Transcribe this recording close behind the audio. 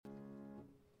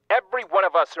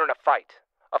of us are in a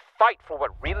fight for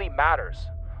what really matters.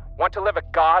 Want to live a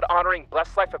God-honoring,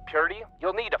 blessed life of purity?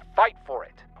 You'll need to fight for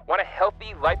it. Want a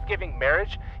healthy, life-giving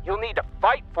marriage? You'll need to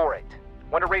fight for it.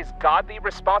 Want to raise godly,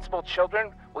 responsible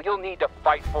children? Well, you'll need to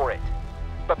fight for it.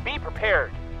 But be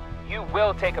prepared. You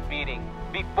will take a beating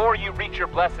before you reach your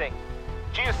blessing.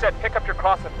 Jesus said, pick up your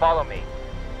cross and follow me.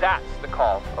 That's the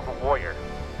call of a warrior.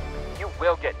 You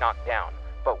will get knocked down,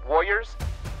 but warriors,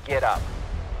 get up.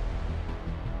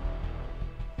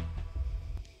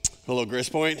 Hello, Grace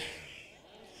Point.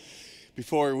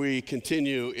 Before we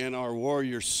continue in our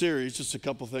Warrior series, just a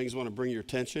couple things I want to bring your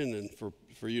attention and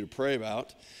for you to pray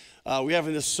about. We have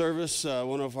in this service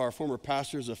one of our former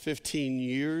pastors of 15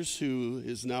 years who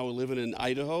is now living in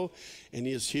Idaho, and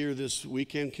he is here this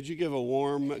weekend. Could you give a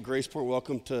warm Grace Point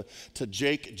welcome to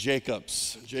Jake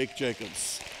Jacobs? Jake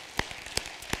Jacobs.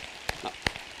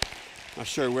 Not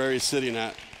sure where he's sitting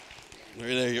at.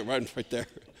 There you go, right there.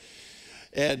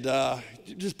 And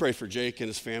just pray for Jake and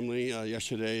his family.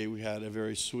 Yesterday we had a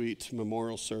very sweet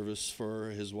memorial service for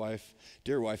his wife,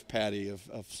 dear wife Patty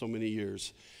of so many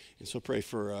years. And so pray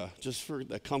for just for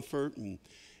the comfort and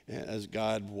as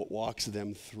God walks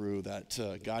them through that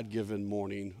God-given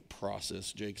mourning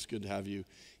process. Jake, it's good to have you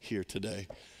here today.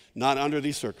 Not under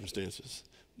these circumstances,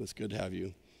 but it's good to have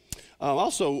you.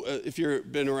 Also, if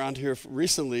you've been around here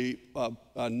recently,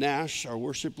 Nash, our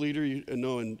worship leader, you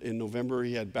know in November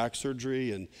he had back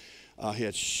surgery and he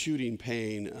had shooting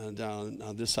pain down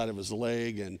on this side of his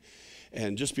leg.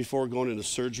 And just before going into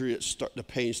surgery, the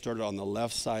pain started on the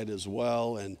left side as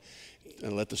well. And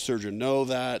let the surgeon know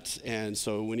that. And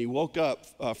so when he woke up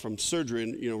from surgery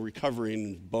and,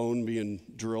 recovering, bone being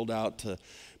drilled out to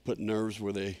put nerves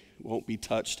where they won't be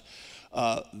touched,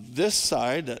 this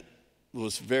side that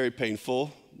was very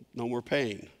painful, no more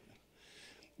pain.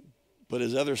 But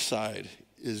his other side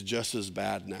is just as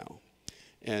bad now.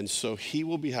 And so he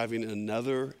will be having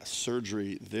another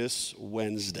surgery this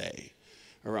Wednesday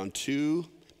around 2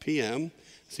 p.m.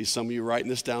 See some of you writing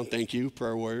this down. Thank you,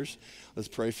 prayer warriors. Let's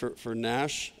pray for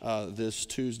Nash this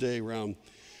Tuesday around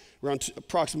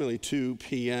approximately 2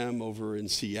 p.m. over in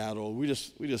Seattle. We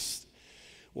just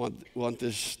want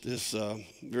this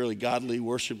really godly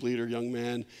worship leader, young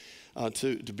man,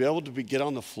 to be able to get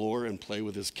on the floor and play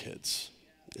with his kids.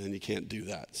 And he can't do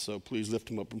that. So please lift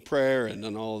him up in prayer and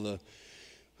then all the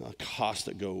costs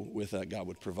that go with that God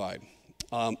would provide.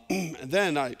 And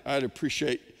then I'd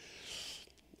appreciate,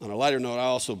 on a lighter note,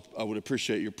 I would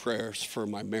appreciate your prayers for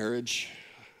my marriage.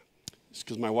 It's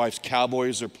because my wife's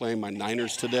Cowboys are playing my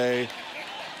Niners today.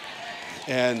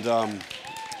 And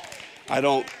I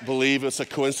don't believe it's a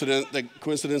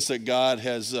coincidence that God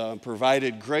has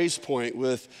provided Grace Point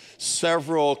with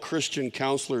several Christian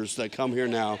counselors that come here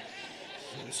now.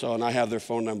 So, and I have their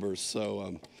phone numbers.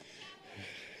 So,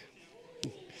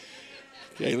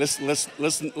 okay, let's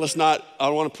not. I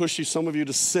don't want to push some of you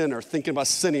to sin or thinking about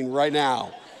sinning right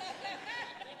now.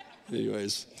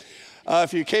 Anyways,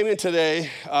 if you came in today,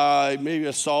 maybe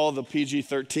you saw the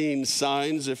PG-13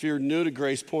 signs. If you're new to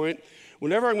Grace Point,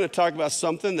 whenever I'm going to talk about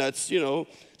something that's,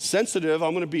 sensitive,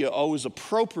 I'm going to be always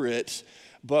appropriate.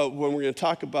 But when we're going to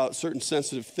talk about certain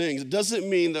sensitive things, it doesn't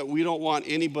mean that we don't want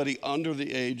anybody under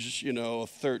the age, of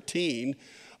 13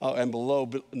 and below,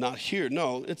 but not here.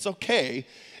 No, it's okay.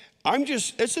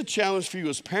 It's a challenge for you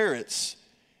as parents.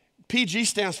 PG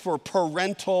stands for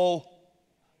parental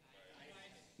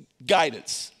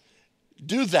guidance.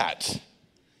 Do that.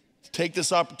 Take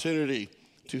this opportunity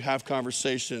to have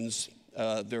conversations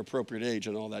their appropriate age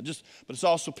and all that. But it's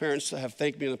also parents that have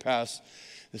thanked me in the past.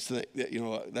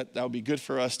 That would be good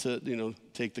for us to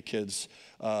take the kids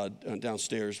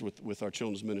downstairs with our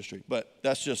children's ministry. But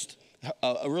that's just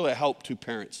really a help to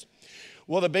parents.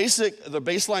 Well, the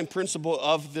baseline principle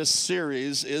of this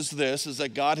series is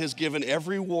that God has given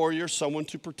every warrior someone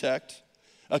to protect,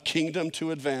 a kingdom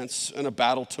to advance, and a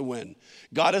battle to win.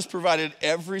 God has provided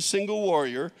every single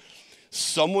warrior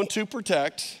someone to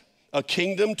protect, a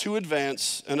kingdom to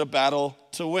advance, and a battle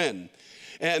to win.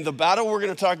 And the battle we're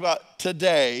going to talk about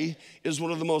today is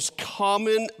one of the most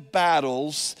common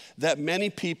battles that many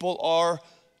people are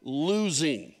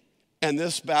losing. And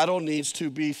this battle needs to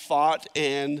be fought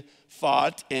and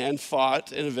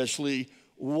eventually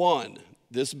won.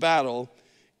 This battle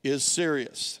is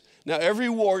serious. Now, every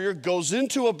warrior goes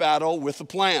into a battle with a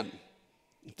plan.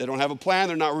 If they don't have a plan,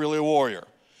 they're not really a warrior.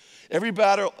 Every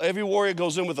warrior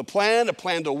goes in with a plan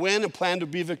to win, a plan to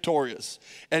be victorious.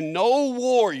 And no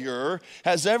warrior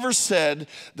has ever said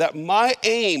that my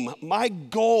aim, my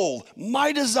goal,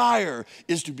 my desire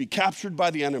is to be captured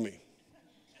by the enemy.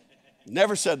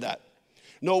 Never said that.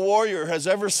 No warrior has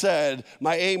ever said,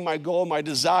 my aim, my goal, my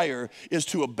desire is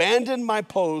to abandon my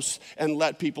post and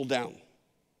let people down.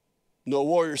 No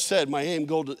warrior said, my aim,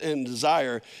 goal, and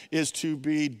desire is to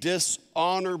be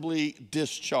dishonorably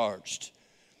discharged.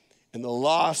 And the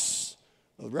loss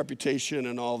of reputation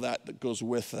and all that goes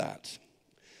with that.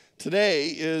 Today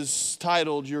is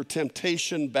titled Your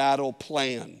Temptation Battle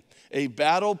Plan. A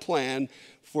battle plan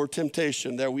for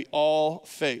temptation that we all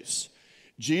face.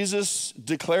 Jesus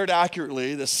declared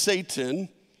accurately that Satan,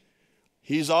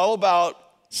 he's all about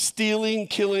stealing,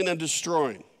 killing, and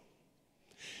destroying.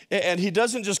 And he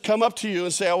doesn't just come up to you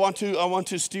and say, I want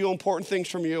to steal important things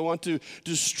from you. I want to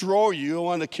destroy you. I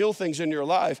want to kill things in your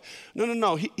life.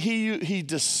 No. He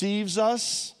deceives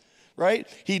us, right?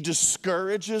 He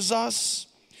discourages us.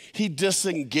 He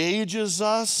disengages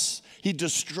us. He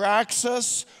distracts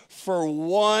us for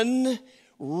one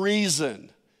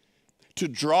reason: to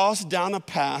draw us down a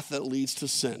path that leads to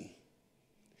sin.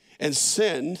 And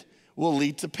sin will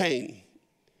lead to pain.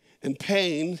 And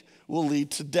pain will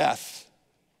lead to death.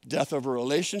 Death of a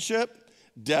relationship,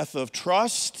 death of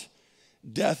trust,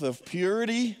 death of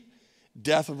purity,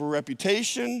 death of a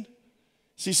reputation.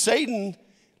 See, Satan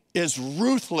is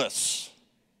ruthless.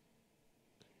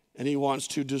 And he wants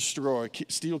to destroy,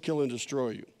 steal, kill, and destroy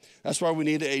you. That's why we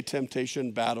need a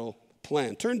temptation battle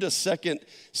plan. Turn to 2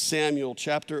 Samuel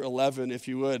chapter 11, if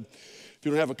you would. If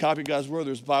you don't have a copy of God's Word,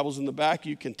 there's Bibles in the back.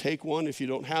 You can take one if you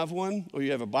don't have one, or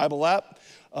you have a Bible app.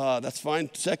 That's fine.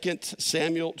 2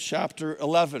 Samuel chapter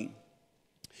 11.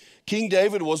 King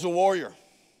David was a warrior.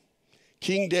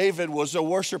 King David was a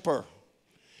worshiper.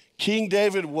 King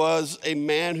David was a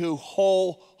man who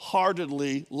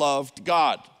wholeheartedly loved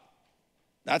God.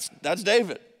 That's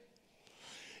David.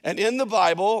 And in the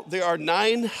Bible, there are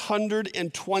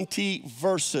 920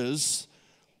 verses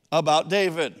about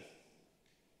David.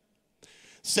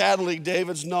 Sadly,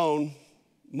 David's known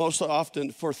most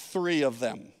often for 3 of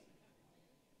them.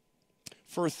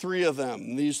 For 3 of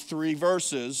them. These 3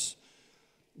 verses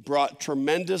brought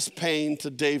tremendous pain to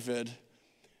David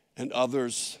and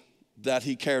others that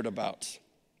he cared about.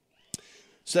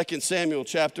 2 Samuel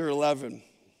chapter 11,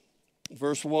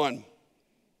 verse 1.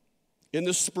 In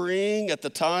the spring, at the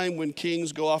time when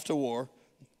kings go off to war,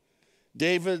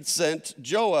 David sent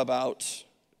Joab out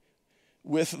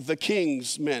with the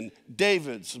king's men,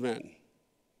 David's men,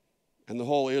 and the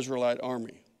whole Israelite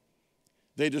army.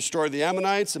 They destroyed the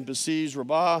Ammonites and besieged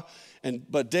Rabbah,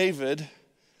 but David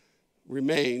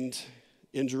remained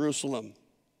in Jerusalem.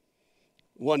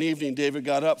 One evening, David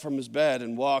got up from his bed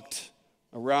and walked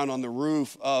around on the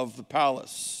roof of the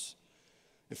palace.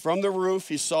 And from the roof,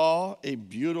 he saw a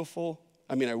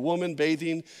woman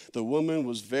bathing. The woman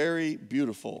was very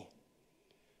beautiful.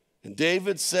 And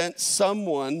David sent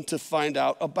someone to find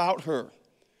out about her.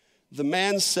 The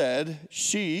man said,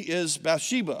 she is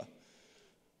Bathsheba,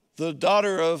 the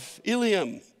daughter of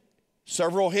Eliam.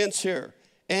 Several hints here.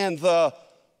 And the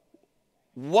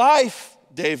wife,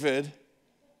 David,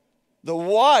 the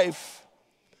wife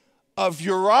of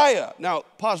Uriah. Now,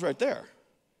 pause right there.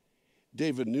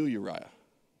 David knew Uriah.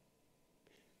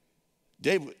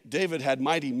 David had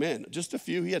mighty men, just a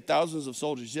few. He had thousands of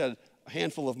soldiers. He had a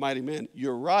handful of mighty men.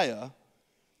 Uriah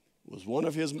was one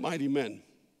of his mighty men.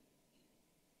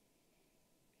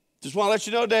 Just want to let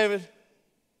you know, David,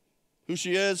 who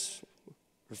she is,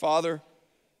 her father,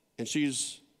 and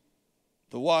she's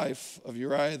the wife of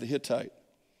Uriah the Hittite.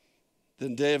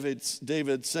 Then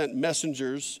David sent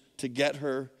messengers to get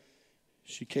her.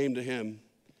 She came to him,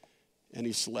 and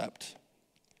he slept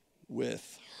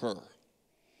with her.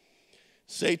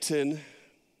 Satan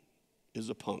is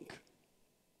a punk.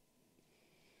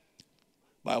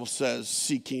 Bible says,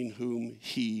 seeking whom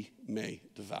he may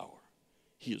devour.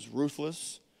 He is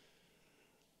ruthless.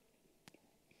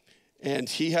 And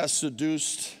he has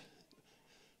seduced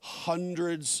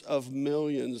hundreds of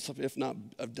millions, if not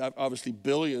obviously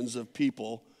billions of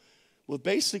people with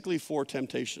basically 4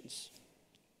 temptations.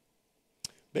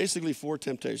 Basically 4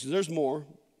 temptations. There's more.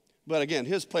 But again,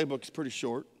 his playbook is pretty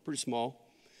short, pretty small.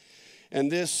 And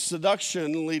this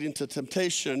seduction leading to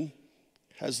temptation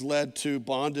has led to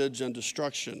bondage and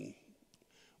destruction.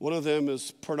 One of them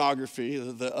is pornography,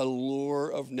 the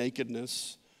allure of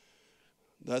nakedness.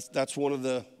 That's one of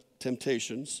the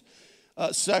temptations.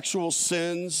 Sexual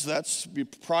sins, that's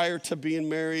prior to being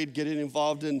married, getting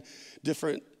involved in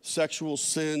different sexual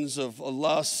sins of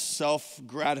lust,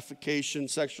 self-gratification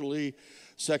sexually,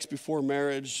 sex before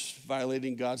marriage,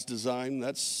 violating God's design.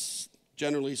 That's,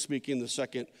 generally speaking, the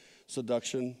second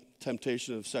seduction,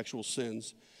 temptation of sexual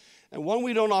sins. And one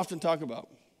we don't often talk about,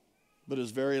 but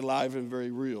is very alive and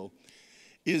very real,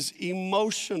 is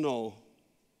emotional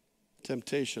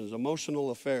temptations,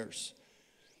 emotional affairs.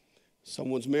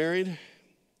 Someone's married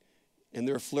and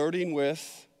they're flirting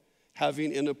with,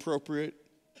 having inappropriate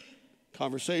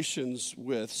conversations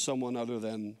with someone other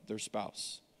than their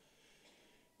spouse,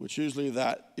 which usually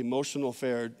that emotional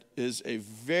affair is a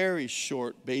very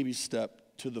short baby step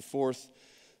to the fourth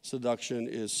seduction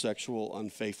is sexual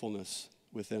unfaithfulness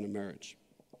within a marriage.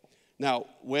 Now,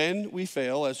 when we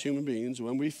fail as human beings,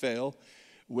 when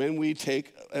we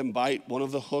take and bite one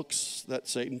of the hooks that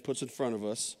Satan puts in front of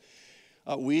us,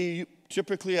 we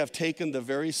typically have taken the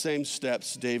very same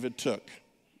steps David took.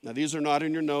 Now, these are not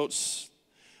in your notes.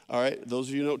 All right, those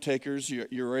of you note takers,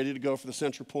 you're ready to go for the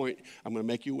central point. I'm going to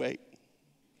make you wait,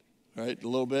 all right, a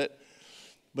little bit.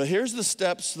 But here's the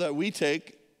steps that we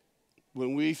take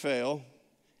when we fail.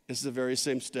 It's the very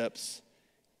same steps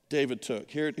David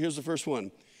took. Here's the first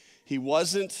one. He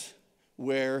wasn't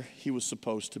where he was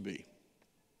supposed to be.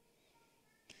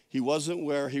 He wasn't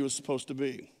where he was supposed to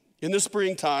be. In the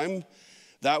springtime,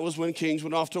 that was when kings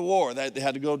went off to war. They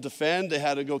had to go defend. They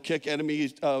had to go kick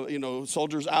enemy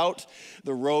soldiers out.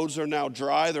 The roads are now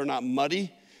dry. They're not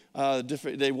muddy.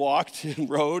 They walked and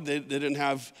rode. They didn't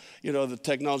have the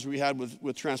technology we had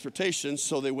with transportation,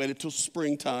 so they waited till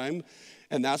springtime.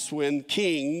 And that's when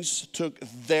kings took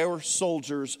their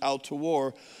soldiers out to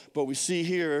war. But we see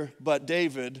here, but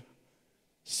David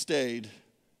stayed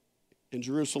in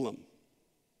Jerusalem.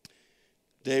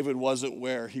 David wasn't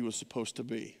where he was supposed to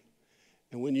be.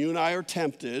 And when you and I are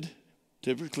tempted,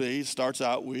 typically it starts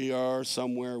out, we are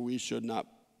somewhere we should not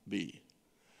be.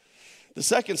 The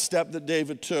second step that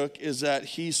David took is that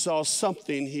he saw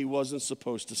something he wasn't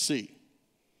supposed to see.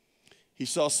 He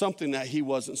saw something that he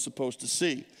wasn't supposed to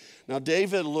see. Now,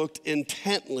 David looked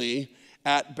intently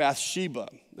at Bathsheba.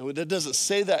 Now, it doesn't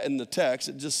say that in the text.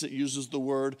 It uses the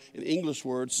word, an English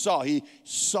word, saw. He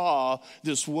saw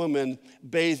this woman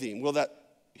bathing. Well, that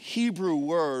Hebrew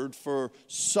word for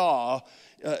saw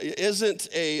isn't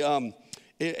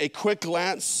a quick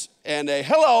glance and a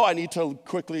hello, I need to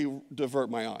quickly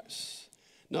divert my eyes.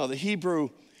 No, the Hebrew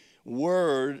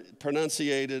word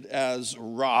pronunciated as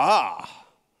ra'ah.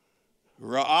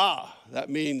 Ra'ah,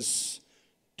 that means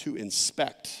to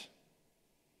inspect,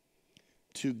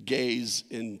 to gaze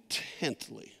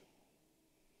intently.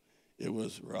 It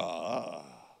was ra'ah.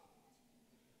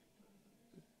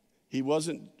 He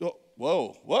wasn't,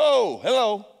 whoa,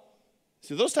 hello.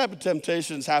 See, those type of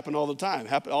temptations happen all the time.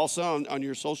 Happen also on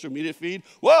your social media feed.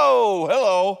 Whoa,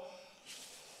 hello.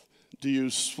 Do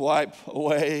you swipe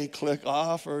away, click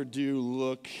off, or do you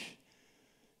look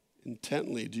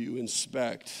intently? Do you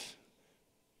inspect?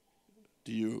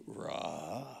 Do you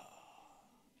rah?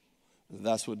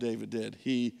 That's what David did.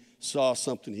 He saw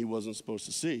something he wasn't supposed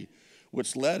to see,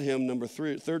 which led him,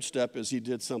 third step is he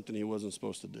did something he wasn't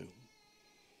supposed to do.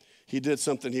 He did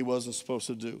something he wasn't supposed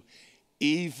to do.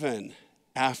 Even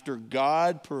after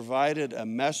God provided a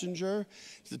messenger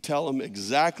to tell him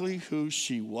exactly who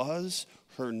she was,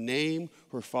 her name,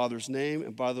 her father's name.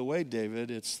 And by the way, David,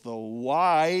 it's the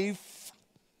wife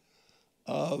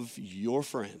of your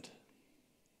friend.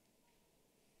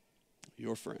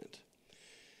 Your friend.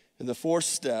 And the fourth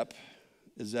step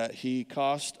is that he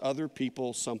cost other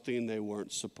people something they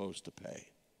weren't supposed to pay.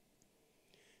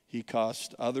 He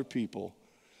cost other people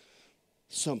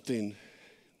something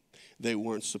they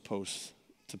weren't supposed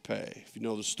to pay. If you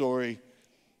know the story,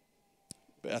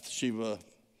 Bathsheba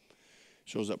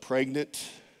shows up pregnant.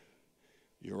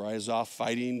 Uriah is off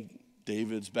fighting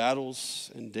David's battles,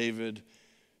 and David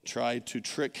tried to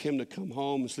trick him to come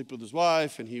home and sleep with his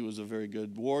wife, and he was a very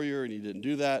good warrior, and he didn't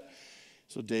do that.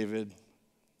 So David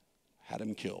had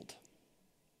him killed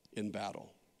in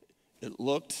battle. It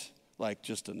looked like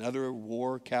just another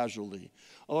war casualty.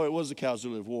 Oh, it was a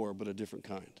casualty of war, but a different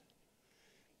kind.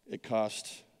 It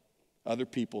cost other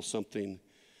people something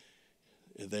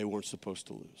they weren't supposed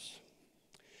to lose.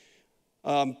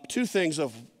 Two things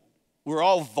we're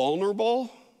all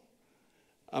vulnerable.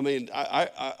 I mean,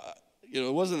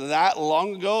 it wasn't that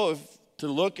long ago to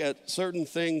look at certain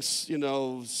things,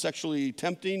 sexually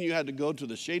tempting. You had to go to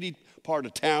the shady part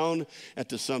of town and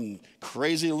to some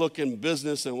crazy looking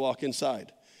business and walk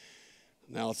inside.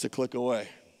 Now it's a click away.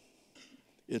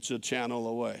 It's a channel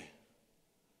away.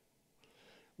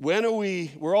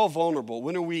 We're all vulnerable.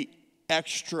 When are we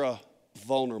extra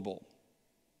vulnerable?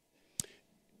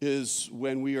 Is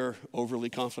when we are overly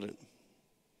confident.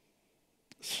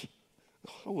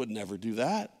 I would never do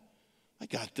that. I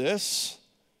got this.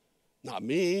 Not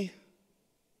me.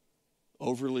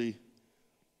 Overly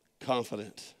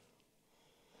confident.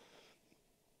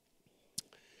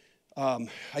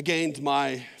 I gained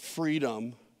my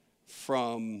freedom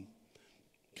from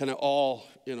kind of all,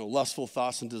 lustful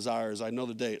thoughts and desires. I know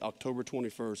the date, October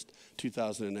 21st,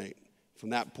 2008. From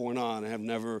that point on, I have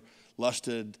never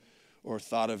lusted or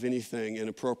thought of anything in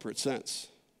appropriate sense.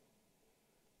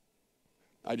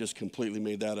 I just completely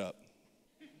made that up.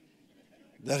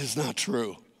 That is not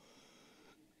true.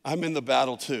 I'm in the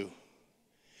battle too.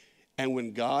 And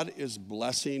when God is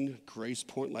blessing Grace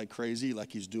Point like crazy,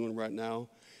 like he's doing right now,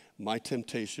 my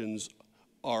temptations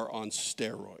are on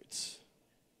steroids.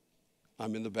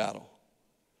 I'm in the battle.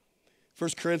 1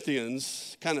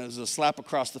 Corinthians kind of is a slap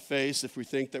across the face if we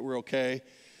think that we're okay.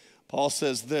 Paul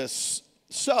says this,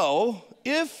 so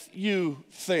if you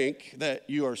think that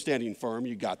you are standing firm,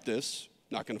 you got this,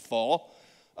 not going to fall,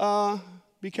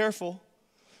 be careful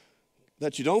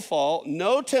that you don't fall.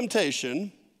 No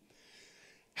temptation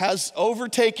has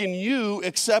overtaken you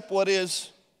except what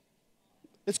is,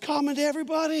 it's common to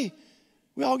everybody.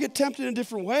 We all get tempted in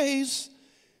different ways.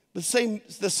 The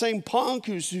same punk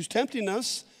who's tempting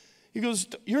us, he goes,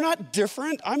 you're not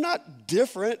different. I'm not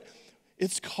different.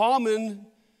 It's common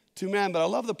to man. But I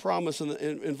love the promise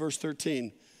in verse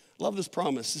 13. I love this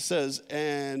promise. It says,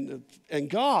 and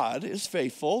God is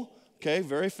faithful, okay,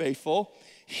 very faithful.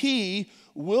 He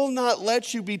will not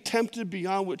let you be tempted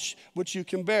beyond which you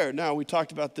can bear. Now, we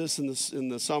talked about this in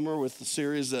the summer with the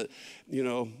series that,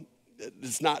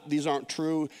 these aren't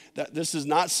true. That this is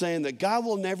not saying that God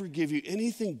will never give you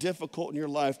anything difficult in your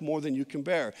life more than you can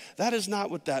bear. That is not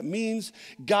what that means.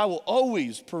 God will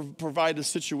always provide the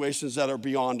situations that are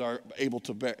beyond our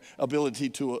ability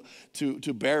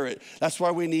to bear it. That's why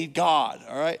we need God,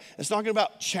 all right? It's talking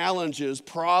about challenges,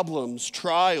 problems,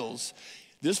 trials.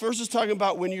 This verse is talking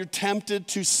about when you're tempted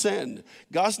to sin.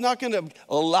 God's not going to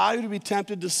allow you to be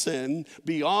tempted to sin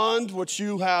beyond what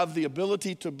you have the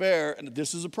ability to bear, and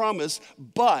this is a promise,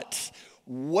 but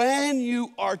when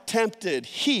you are tempted,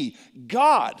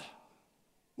 God,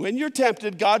 when you're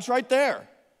tempted, God's right there.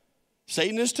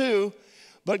 Satan is too,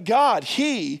 but God,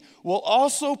 he will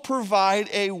also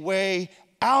provide a way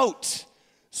out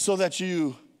so that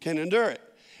you can endure it.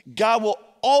 God will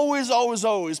always, always,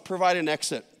 always provide an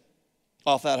exit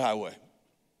off that highway.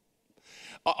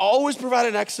 Always provide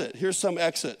an exit. Here's some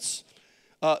exits.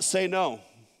 Say no.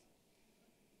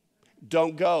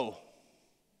 Don't go.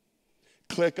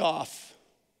 Click off.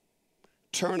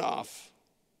 Turn off.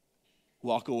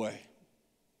 Walk away.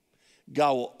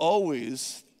 God will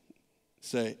always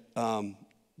say no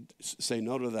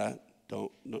to that.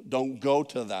 Don't go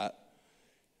to that.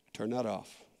 Turn that off.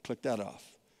 Click that off.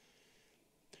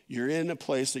 You're in a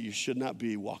place that you should not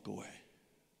be. Walk away.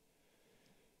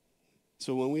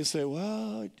 So when we say,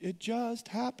 well, it just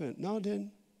happened. No, it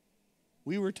didn't.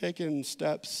 We were taking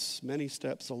many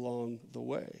steps along the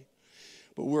way.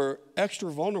 But we're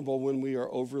extra vulnerable when we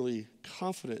are overly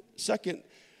confident. Second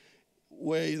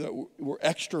way that we're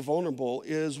extra vulnerable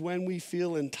is when we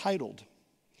feel entitled.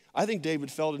 I think David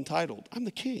felt entitled. I'm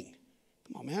the king.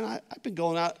 Come on, man. I've been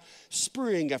going out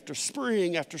spring after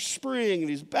spring after spring,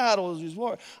 these battles, these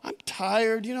wars. I'm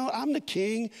tired. I'm the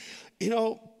king.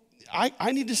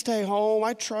 I need to stay home.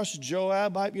 I trust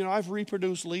Joab. I've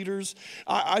reproduced leaders.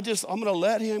 I'm going to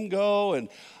let him go. And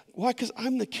why? Because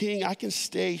I'm the king. I can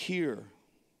stay here.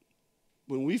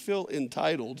 When we feel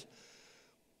entitled,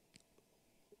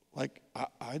 like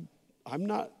I'm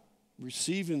not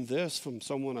receiving this from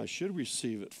someone I should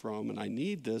receive it from, and I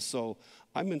need this, so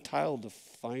I'm entitled to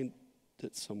find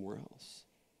it somewhere else.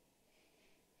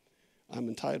 I'm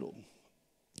entitled.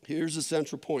 Here's the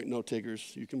central point, note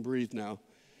takers. You can breathe now.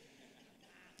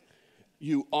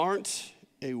 You aren't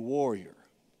a warrior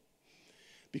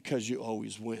because you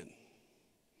always win.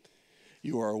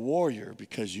 You are a warrior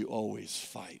because you always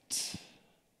fight.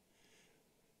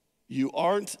 You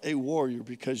aren't a warrior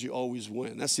because you always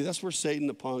win. That's where Satan,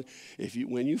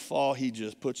 when you fall, he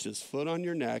just puts his foot on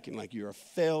your neck and like you're a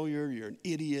failure, you're an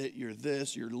idiot, you're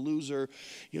this, you're a loser,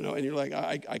 and you're like,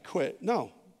 I quit.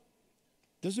 No.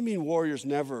 Doesn't mean warriors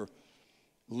never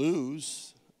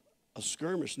lose a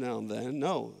skirmish now and then.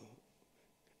 No.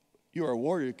 You are a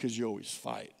warrior because you always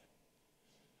fight.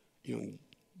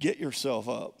 Get yourself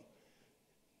up,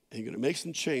 and you're going to make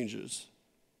some changes,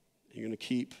 and you're going to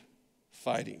keep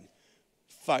fighting.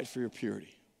 Fight for your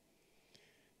purity.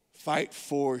 Fight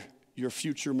for your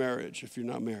future marriage if you're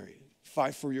not married.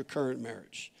 Fight for your current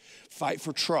marriage. Fight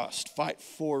for trust. Fight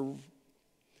for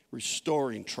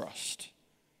restoring trust.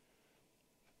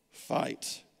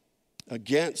 Fight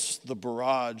against the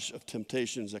barrage of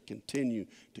temptations that continue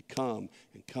to come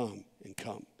and come and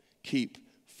come. Keep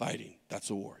fighting.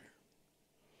 That's a warrior.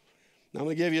 Now I'm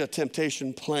going to give you a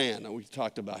temptation plan that we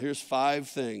talked about. Here's 5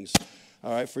 things,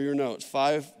 all right, for your notes.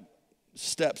 5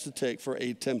 steps to take for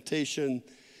a temptation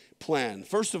plan.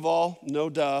 First of all,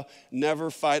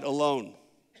 never fight alone.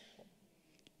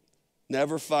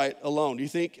 Never fight alone. Do you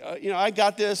think, I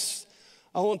got this.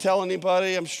 I won't tell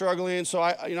anybody. I'm struggling, so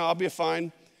I'll be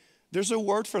fine. There's a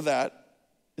word for that.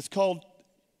 It's called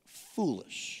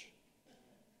foolish.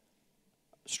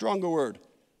 Stronger word.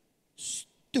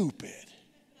 Stupid.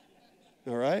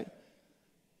 All right?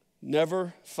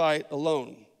 Never fight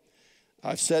alone.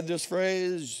 I've said this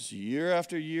phrase year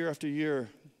after year after year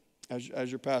as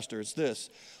your pastor. It's this: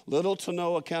 little to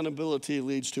no accountability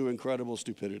leads to incredible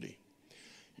stupidity.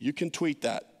 You can tweet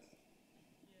that.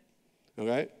 All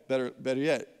right? Better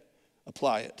yet,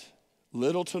 apply it.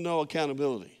 Little to no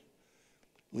accountability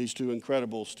leads to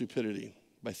incredible stupidity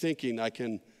by thinking I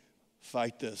can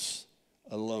fight this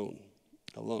alone.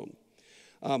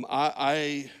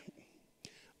 I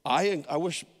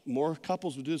wish more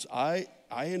couples would do this. I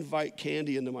invite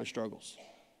Candy into my struggles.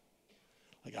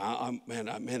 Like,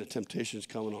 the temptation is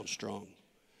coming on strong.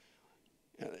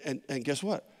 And guess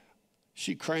what?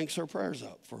 She cranks her prayers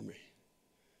up for me.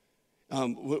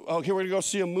 Okay, we're going to go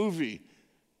see a movie.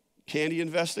 Candy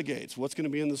investigates. What's going to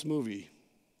be in this movie?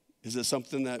 Is it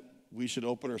something that we should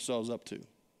open ourselves up to?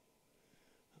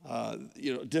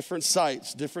 Different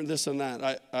sites, different this and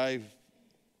that. I'm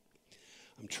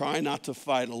trying not to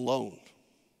fight alone.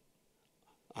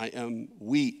 I am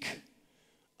weak.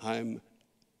 I'm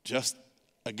just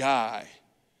a guy.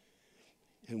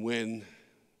 And when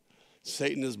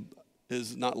Satan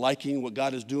is not liking what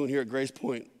God is doing here at Grace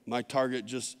Point, my target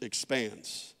just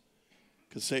expands.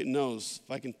 Because Satan knows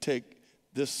if I can take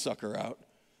this sucker out,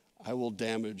 I will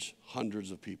damage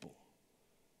hundreds of people.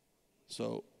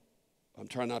 So I'm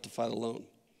trying not to fight alone.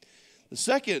 The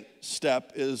second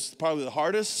step is probably the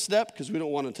hardest step because we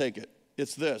don't want to take it.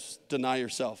 It's this: deny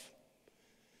yourself.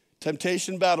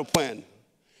 Temptation battle plan.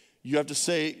 You have to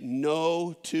say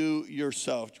no to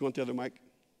yourself. Do you want the other mic?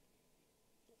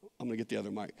 I'm going to get the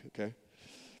other mic, okay?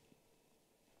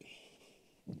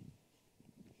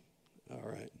 All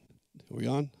right. Are we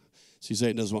on? See,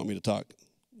 Satan doesn't want me to talk.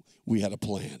 We had a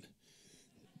plan.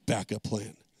 Backup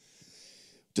plan.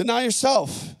 Deny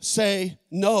yourself. Say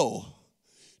no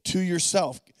to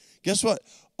yourself. Guess what?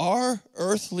 Our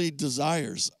earthly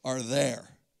desires are there.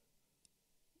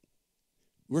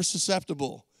 We're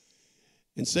susceptible.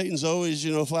 And Satan's always,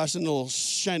 flashing a little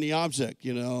shiny object,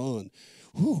 and,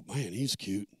 whoo, man, he's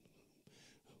cute.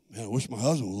 Man, I wish my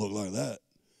husband would look like that.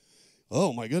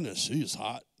 Oh, my goodness, he's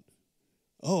hot.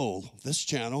 Oh, this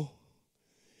channel.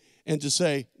 And to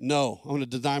say, no, I'm going to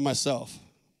deny myself.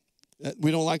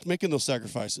 We don't like making those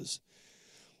sacrifices.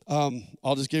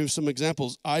 I'll just give you some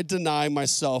examples. I deny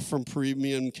myself from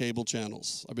premium cable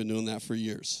channels. I've been doing that for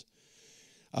years.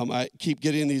 I keep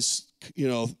getting these,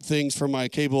 things from my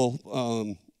cable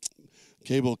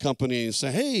company and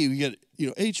say, hey, we get,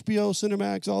 HBO,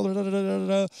 Cinemax, all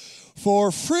that,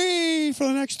 for free for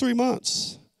the next 3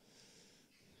 months.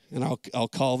 And I'll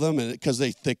call them because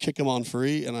they kick them on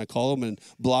free, and I call them and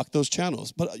block those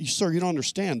channels. But, sir, you don't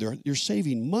understand. You're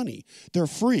saving money. They're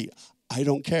free. I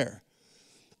don't care.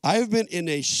 I've been in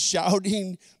a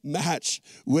shouting match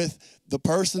with the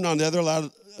person on the other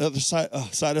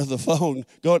side of the phone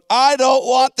going, I don't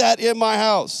want that in my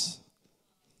house.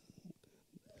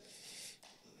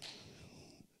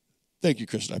 Thank you,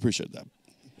 Kristen. I appreciate that.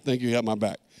 Thank you. You got my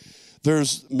back.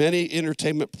 There's many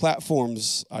entertainment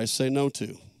platforms I say no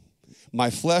to. My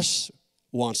flesh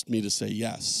wants me to say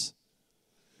yes,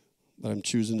 but I'm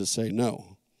choosing to say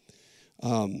no.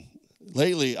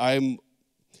 Lately,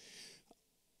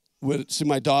 see,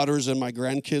 my daughters and my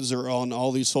grandkids are on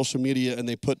all these social media, and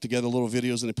they put together little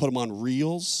videos, and they put them on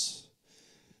Reels.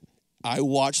 I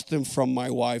watch them from my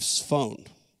wife's phone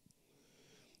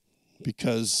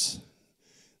because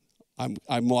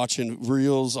I'm watching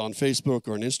Reels on Facebook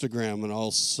or on Instagram, and all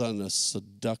of a sudden a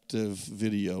seductive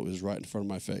video is right in front of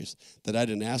my face that I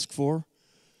didn't ask for,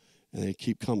 and they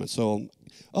keep coming. So,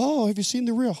 have you seen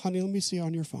the Reel? Honey, let me see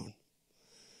on your phone.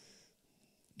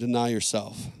 Deny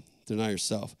yourself. Deny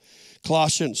yourself.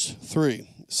 Colossians 3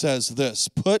 says this: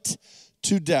 put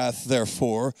to death,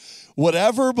 therefore,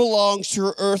 whatever belongs to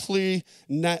your earthly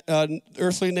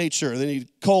nature. Then you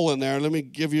colon there. Let me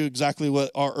give you exactly what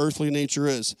our earthly nature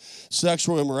is.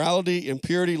 Sexual immorality,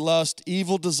 impurity, lust,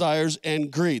 evil desires,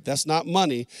 and greed. That's not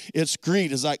money. It's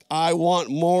greed. It's like, I want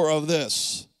more of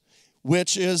this,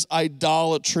 which is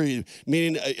idolatry,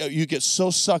 meaning you get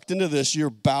so sucked into this, you're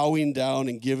bowing down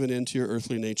and giving into your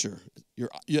earthly nature.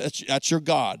 That's your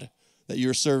God that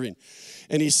you're serving.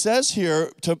 And he says here,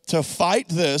 to fight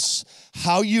this,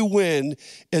 how you win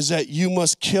is that you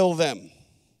must kill them.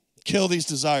 Kill these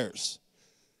desires.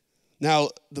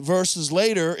 Now, the verses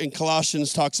later in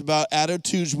Colossians talks about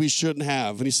attitudes we shouldn't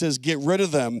have. And he says, get rid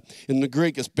of them. In the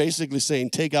Greek, it's basically saying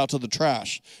take out to the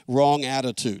trash. Wrong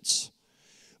attitudes.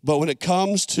 But when it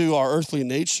comes to our earthly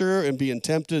nature and being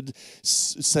tempted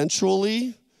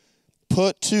sensually,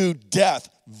 put to death.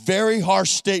 Very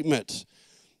harsh statement.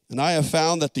 And I have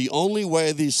found that the only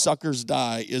way these suckers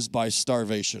die is by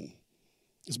starvation.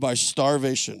 It's by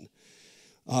starvation.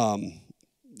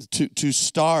 To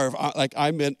starve, like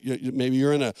I meant, maybe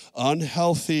you're in an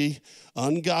unhealthy,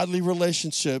 ungodly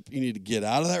relationship. You need to get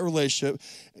out of that relationship,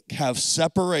 have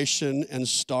separation, and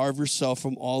starve yourself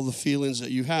from all the feelings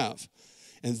that you have.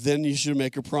 And then you should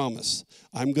make a promise.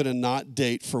 I'm going to not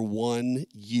date for 1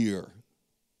 year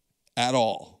at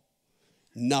all.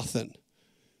 Nothing.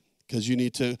 Because you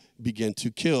need to begin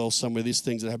to kill some of these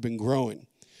things that have been growing.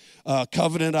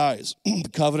 Covenant Eyes,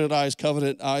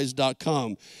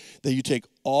 covenanteyes.com, that you take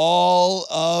all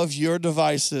of your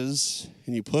devices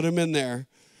and you put them in there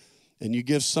and you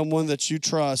give someone that you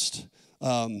trust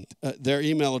their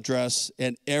email address,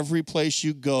 and every place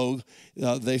you go,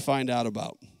 they find out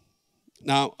about.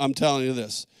 Now, I'm telling you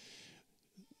this.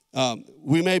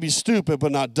 We may be stupid,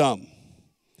 but not dumb.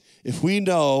 If we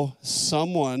know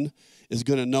someone is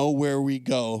going to know where we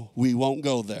go, we won't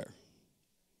go there.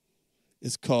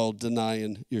 It's called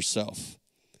denying yourself.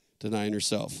 Denying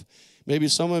yourself. Maybe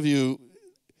some of you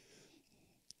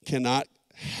cannot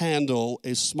handle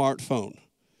a smartphone,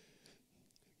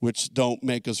 which don't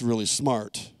make us really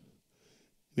smart.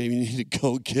 Maybe you need to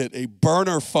go get a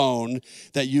burner phone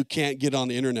that you can't get on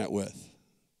the internet with.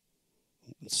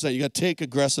 So you got to take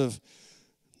aggressive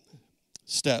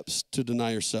steps to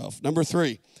deny yourself. Number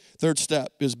 3, third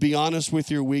step is be honest with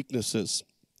your weaknesses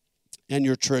and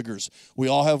your triggers. We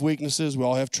all have weaknesses. We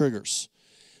all have triggers.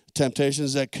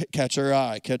 Temptations that catch our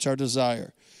eye, catch our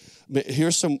desire.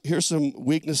 Here's some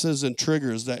weaknesses and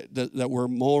triggers that we're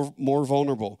more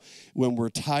vulnerable. When we're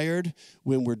tired,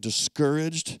 when we're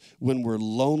discouraged, when we're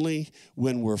lonely,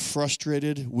 when we're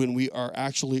frustrated, when we are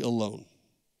actually alone.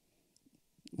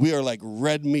 We are like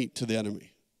red meat to the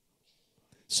enemy.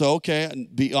 So, okay,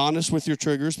 be honest with your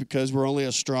triggers, because we're only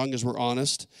as strong as we're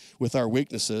honest with our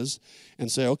weaknesses,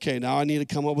 and say, okay, now I need to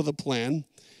come up with a plan.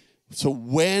 So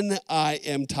when I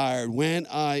am tired, when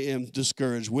I am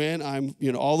discouraged, when I'm,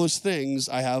 all those things,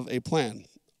 I have a plan.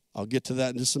 I'll get to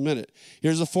that in just a minute.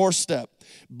 Here's the 4th step.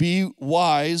 Be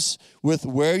wise with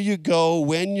where you go,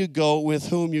 when you go, with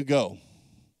whom you go.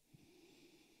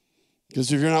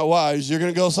 Because if you're not wise, you're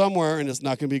going to go somewhere and it's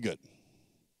not going to be good.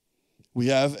 We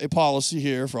have a policy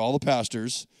here for all the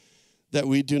pastors that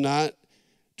we do not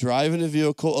drive in a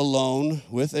vehicle alone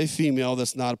with a female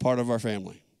that's not a part of our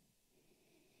family.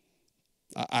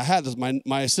 I had this.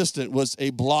 My assistant was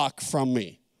a block from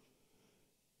me.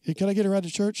 Hey, can I get a ride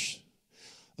to church?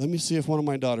 Let me see if one of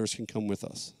my daughters can come with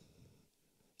us.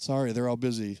 Sorry, they're all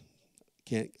busy.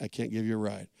 I can't give you a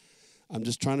ride. I'm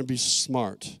just trying to be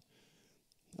smart.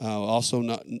 Also,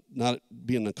 not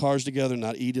be in the cars together,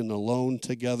 not eating alone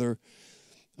together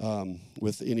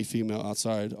with any female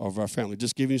outside of our family.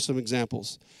 Just giving you some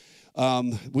examples.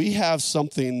 We have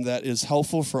something that is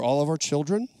helpful for all of our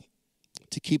children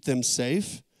to keep them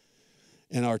safe,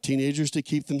 and our teenagers to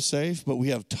keep them safe, but we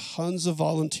have tons of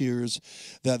volunteers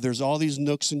that there's all these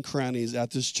nooks and crannies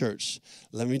at this church.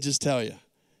 Let me just tell you,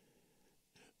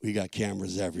 we got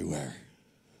cameras everywhere.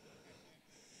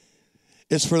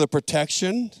 It's for the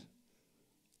protection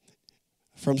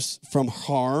from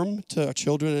harm to our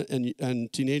children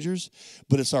and teenagers,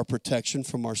 but it's our protection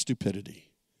from our stupidity.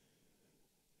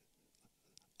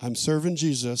 I'm serving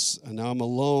Jesus, and now I'm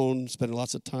alone, spending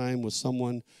lots of time with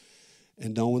someone,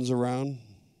 and no one's around.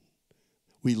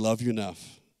 We love you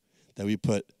enough that we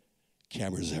put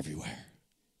cameras everywhere.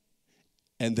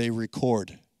 And they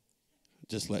record,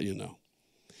 just let you know.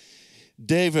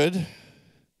 David,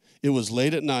 it was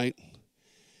late at night,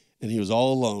 and he was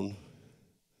all alone,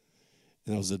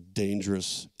 and it was a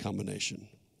dangerous combination.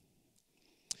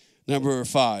 Number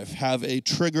 5, have a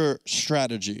trigger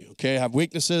strategy. Okay, I have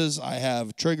weaknesses, I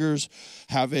have triggers.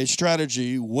 Have a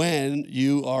strategy when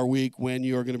you are weak, when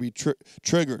you are going to be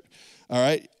triggered. All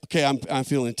right, okay, I'm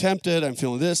feeling tempted, I'm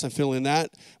feeling this, I'm feeling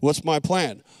that. What's my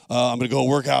plan? I'm going to go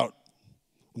work out.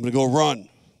 I'm going to go run.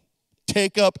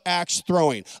 Take up axe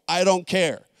throwing. I don't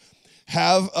care.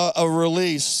 Have a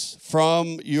release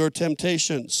from your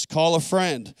temptations. Call a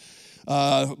friend.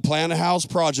 Plan a house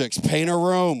projects. Paint a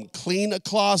room. Clean a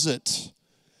closet.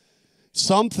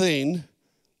 Something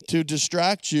to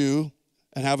distract you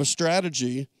and have a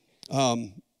strategy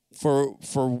for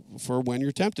when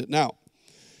you're tempted. Now,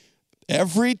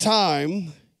 every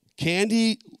time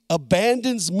Candy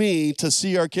abandons me to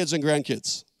see our kids and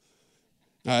grandkids.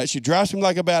 All right, she drops me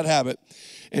like a bad habit,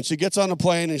 and she gets on a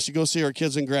plane and she goes see her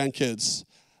kids and grandkids.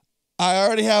 I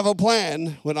already have a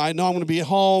plan when I know I'm going to be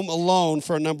home alone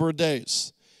for a number of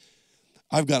days.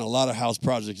 I've gotten a lot of house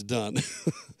projects done.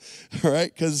 All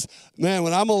right? Because, man,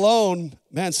 when I'm alone,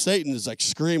 man, Satan is like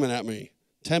screaming at me,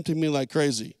 tempting me like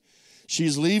crazy.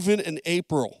 She's leaving in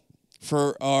April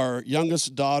for our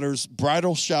youngest daughter's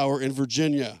bridal shower in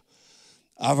Virginia.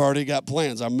 I've already got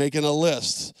plans. I'm making a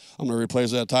list. I'm going to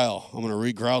replace that tile. I'm going to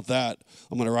regrout that.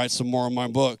 I'm going to write some more in my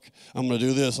book. I'm going to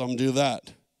do this. I'm going to do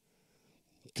that.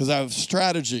 Because I have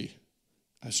strategy.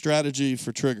 I have strategy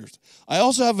for triggers. I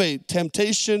also have a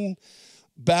temptation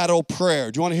battle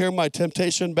prayer. Do you want to hear my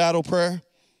temptation battle prayer?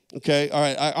 Okay. All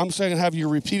right. I'm saying have you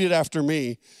repeat it after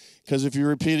me. Because if you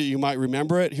repeat it, you might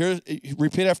remember it. Here,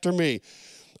 repeat after me.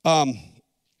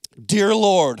 Dear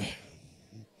Lord,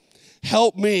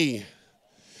 help me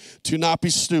to not be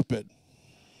stupid.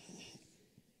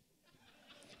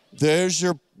 There's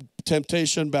your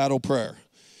temptation battle prayer.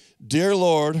 Dear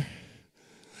Lord,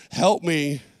 help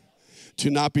me to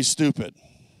not be stupid.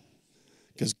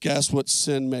 Because guess what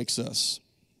sin makes us?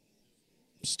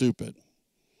 Stupid.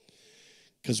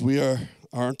 Because we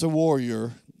aren't a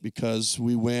warrior because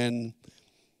we win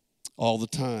all the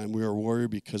time. We are a warrior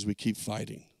because we keep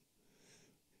fighting.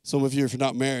 Some of you, if you're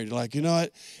not married, you're like, you know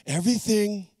what?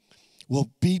 Everything will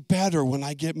be better when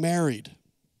I get married.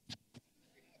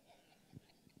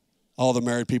 All the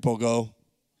married people go,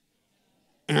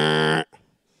 have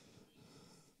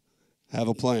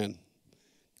a plan.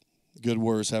 Good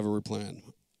words, have a plan.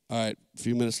 All right, a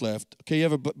few minutes left. Okay, you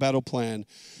have a battle plan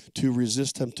to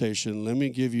resist temptation. Let me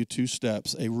give you 2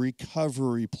 steps, a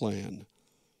recovery plan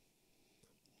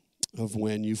of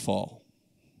when you fall.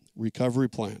 Recovery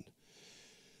plan.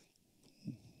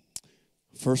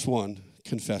 First one,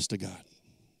 confess to God.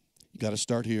 You got to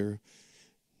start here.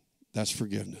 That's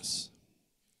forgiveness.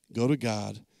 Go to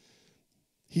God.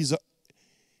 He's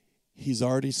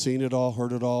already seen it all,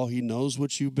 heard it all. He knows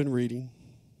what you've been reading.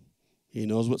 He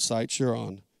knows what sites you're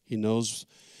on. He knows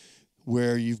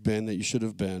where you've been that you should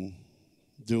have been,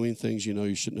 doing things you know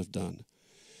you shouldn't have done.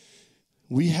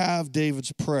 We have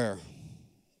David's prayer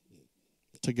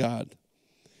to God.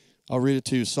 I'll read it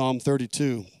to you. Psalm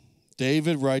 32.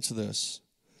 David writes this.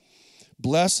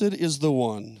 Blessed is the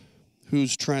one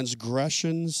whose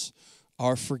transgressions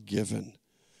are forgiven,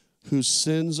 whose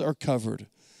sins are covered.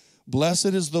 Blessed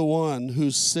is the one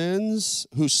whose sin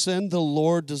the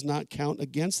Lord does not count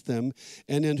against them,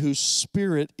 and in whose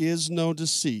spirit is no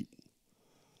deceit.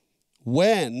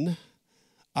 When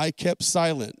I kept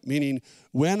silent, meaning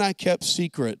when I kept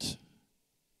secret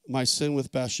my sin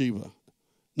with Bathsheba,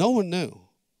 no one knew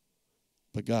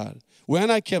but God.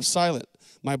 When I kept silent,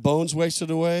 my bones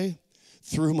wasted away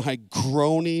through my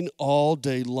groaning all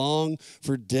day long,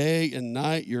 for day and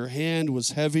night your hand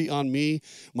was heavy on me.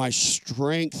 My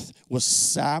strength was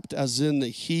sapped as in the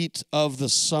heat of the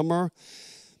summer.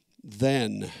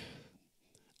 Then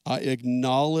I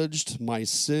acknowledged my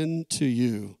sin to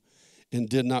you and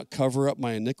did not cover up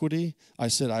my iniquity. I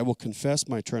said, I will confess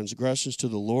my transgressions to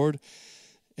the Lord,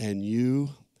 and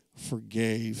you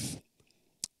forgave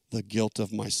the guilt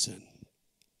of my sin.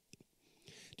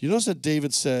 Do you notice that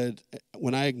David said,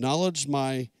 when I acknowledge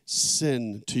my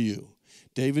sin to you?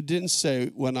 David didn't say,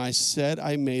 when I said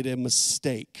I made a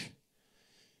mistake.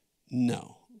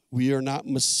 No, we are not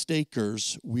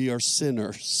mistakers. We are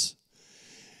sinners.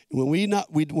 When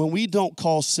we don't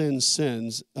call sins,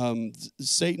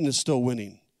 Satan is still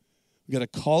winning. We got to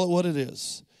call it what it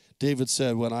is. David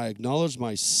said, when I acknowledge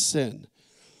my sin,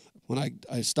 when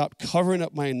I stop covering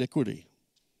up my iniquity,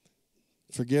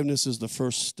 forgiveness is the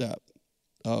first step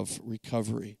of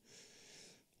recovery.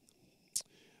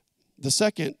 The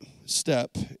second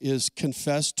step is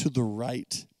confess to the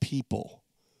right people.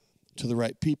 To the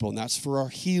right people. And that's for our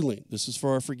healing. This is for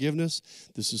our forgiveness.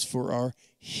 This is for our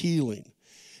healing.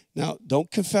 Now, don't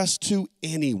confess to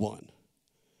anyone.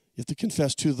 You have to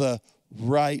confess to the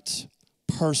right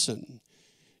person.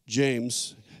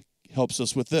 James helps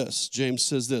us with this. James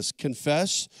says this,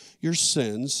 confess your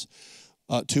sins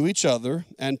to each other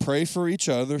and pray for each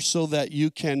other so that you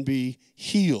can be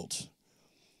healed.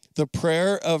 The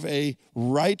prayer of a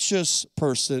righteous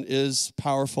person is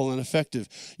powerful and effective.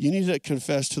 You need to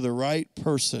confess to the right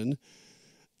person,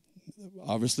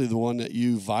 obviously the one that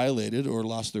you violated or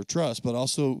lost their trust, but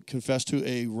also confess to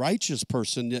a righteous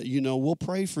person that you know will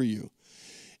pray for you.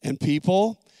 And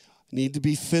people need to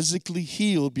be physically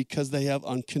healed because they have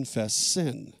unconfessed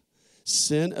sin.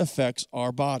 Sin affects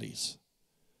our bodies.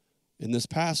 In this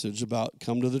passage about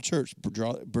come to the church,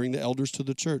 bring the elders to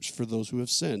the church for those who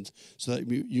have sinned so that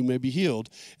you may be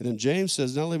healed. And then James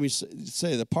says, now let me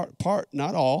say that part,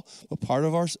 not all, but part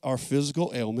of our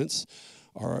physical ailments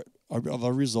are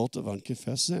the result of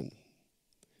unconfessed sin.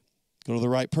 Go to the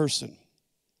right person,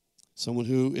 someone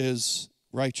who is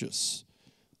righteous.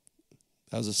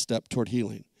 That was a step toward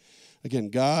healing. Again,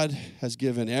 God has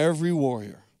given every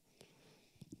warrior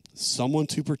someone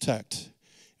to protect,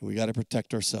 and we got to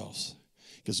protect ourselves.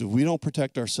 Because if we don't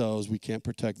protect ourselves, we can't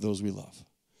protect those we love.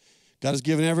 God has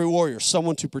given every warrior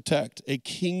someone to protect, a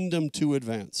kingdom to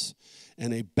advance,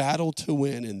 and a battle to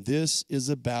win. And this is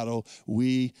a battle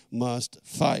we must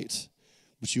fight.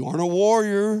 But you aren't a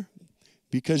warrior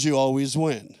because you always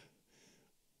win.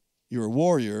 You're a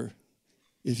warrior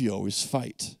if you always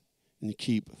fight and you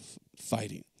keep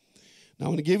fighting. Now,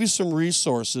 I'm going to give you some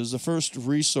resources. The first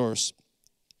resource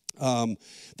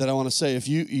that I want to say, if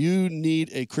you need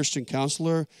a Christian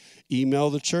counselor, email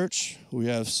the church. We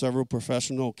have several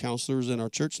professional counselors in our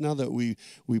church now that we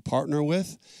partner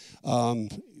with,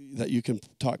 that you can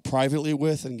talk privately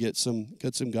with and get some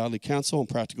godly counsel and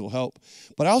practical help.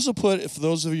 But I also put, if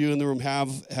those of you in the room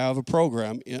have a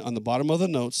program, on the bottom of the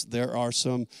notes, there are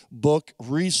some book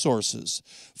resources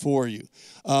for you.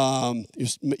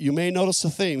 You may notice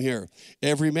a theme here.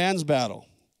 Every man's battle,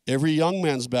 every young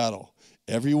man's battle,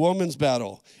 every woman's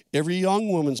battle, every young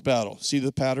woman's battle. See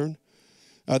the pattern?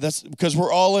 That's because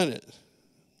we're all in it.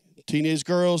 Teenage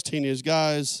girls, teenage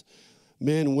guys,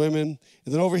 men, women.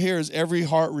 And then over here is every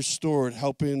heart restored,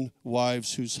 helping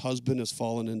wives whose husband has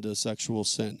fallen into sexual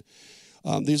sin.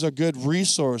 These are good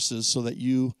resources so that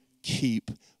you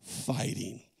keep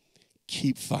fighting.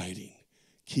 Keep fighting.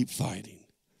 Keep fighting.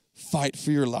 Fight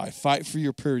for your life. Fight for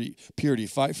your purity.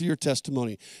 Fight for your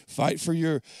testimony. Fight for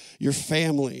your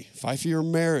family. Fight for your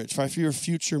marriage. Fight for your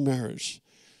future marriage.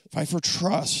 Fight for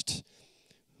trust.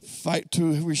 Fight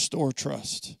to restore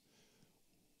trust.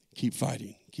 Keep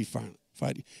fighting. Keep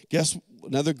fighting. Guess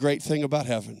another great thing about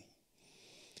heaven?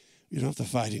 You don't have to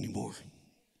fight anymore.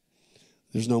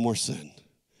 There's no more sin.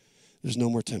 There's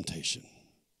no more temptation.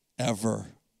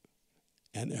 Ever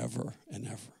and ever and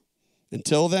ever.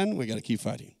 Until then, we got to keep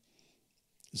fighting.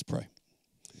 Let's pray.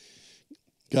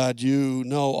 God, you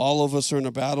know all of us are in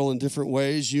a battle in different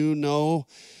ways. You know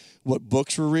what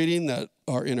books we're reading that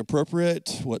are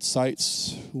inappropriate, what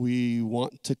sites we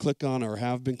want to click on or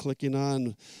have been clicking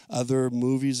on, other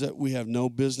movies that we have no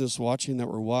business watching that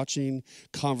we're watching,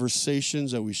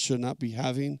 conversations that we should not be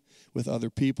having with other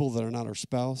people that are not our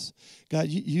spouse. God,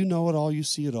 you know it all, you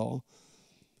see it all.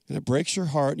 And it breaks your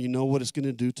heart, and you know what it's going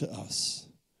to do to us.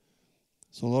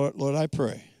 So, Lord, I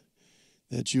pray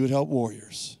that you would help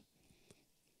warriors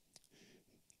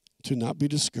to not be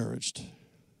discouraged,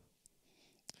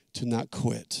 to not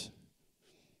quit,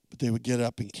 but they would get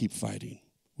up and keep fighting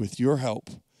with your help,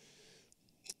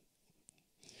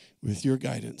 with your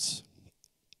guidance,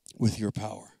 with your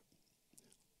power.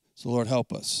 So, Lord,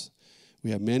 help us.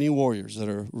 We have many warriors that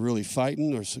are really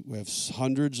fighting, or we have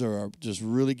hundreds that are just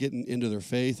really getting into their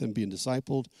faith and being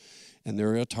discipled, and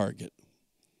they're a target.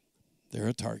 They're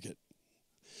a target.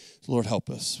 So, Lord, help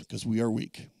us because we are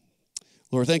weak.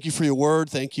 Lord, thank you for your word.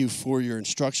 Thank you for your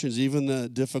instructions, even the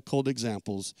difficult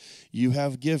examples you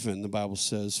have given, the Bible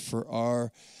says, for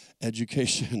our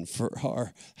education, for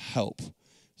our help.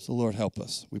 So, Lord, help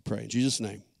us, we pray. In Jesus'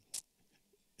 name,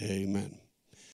 amen.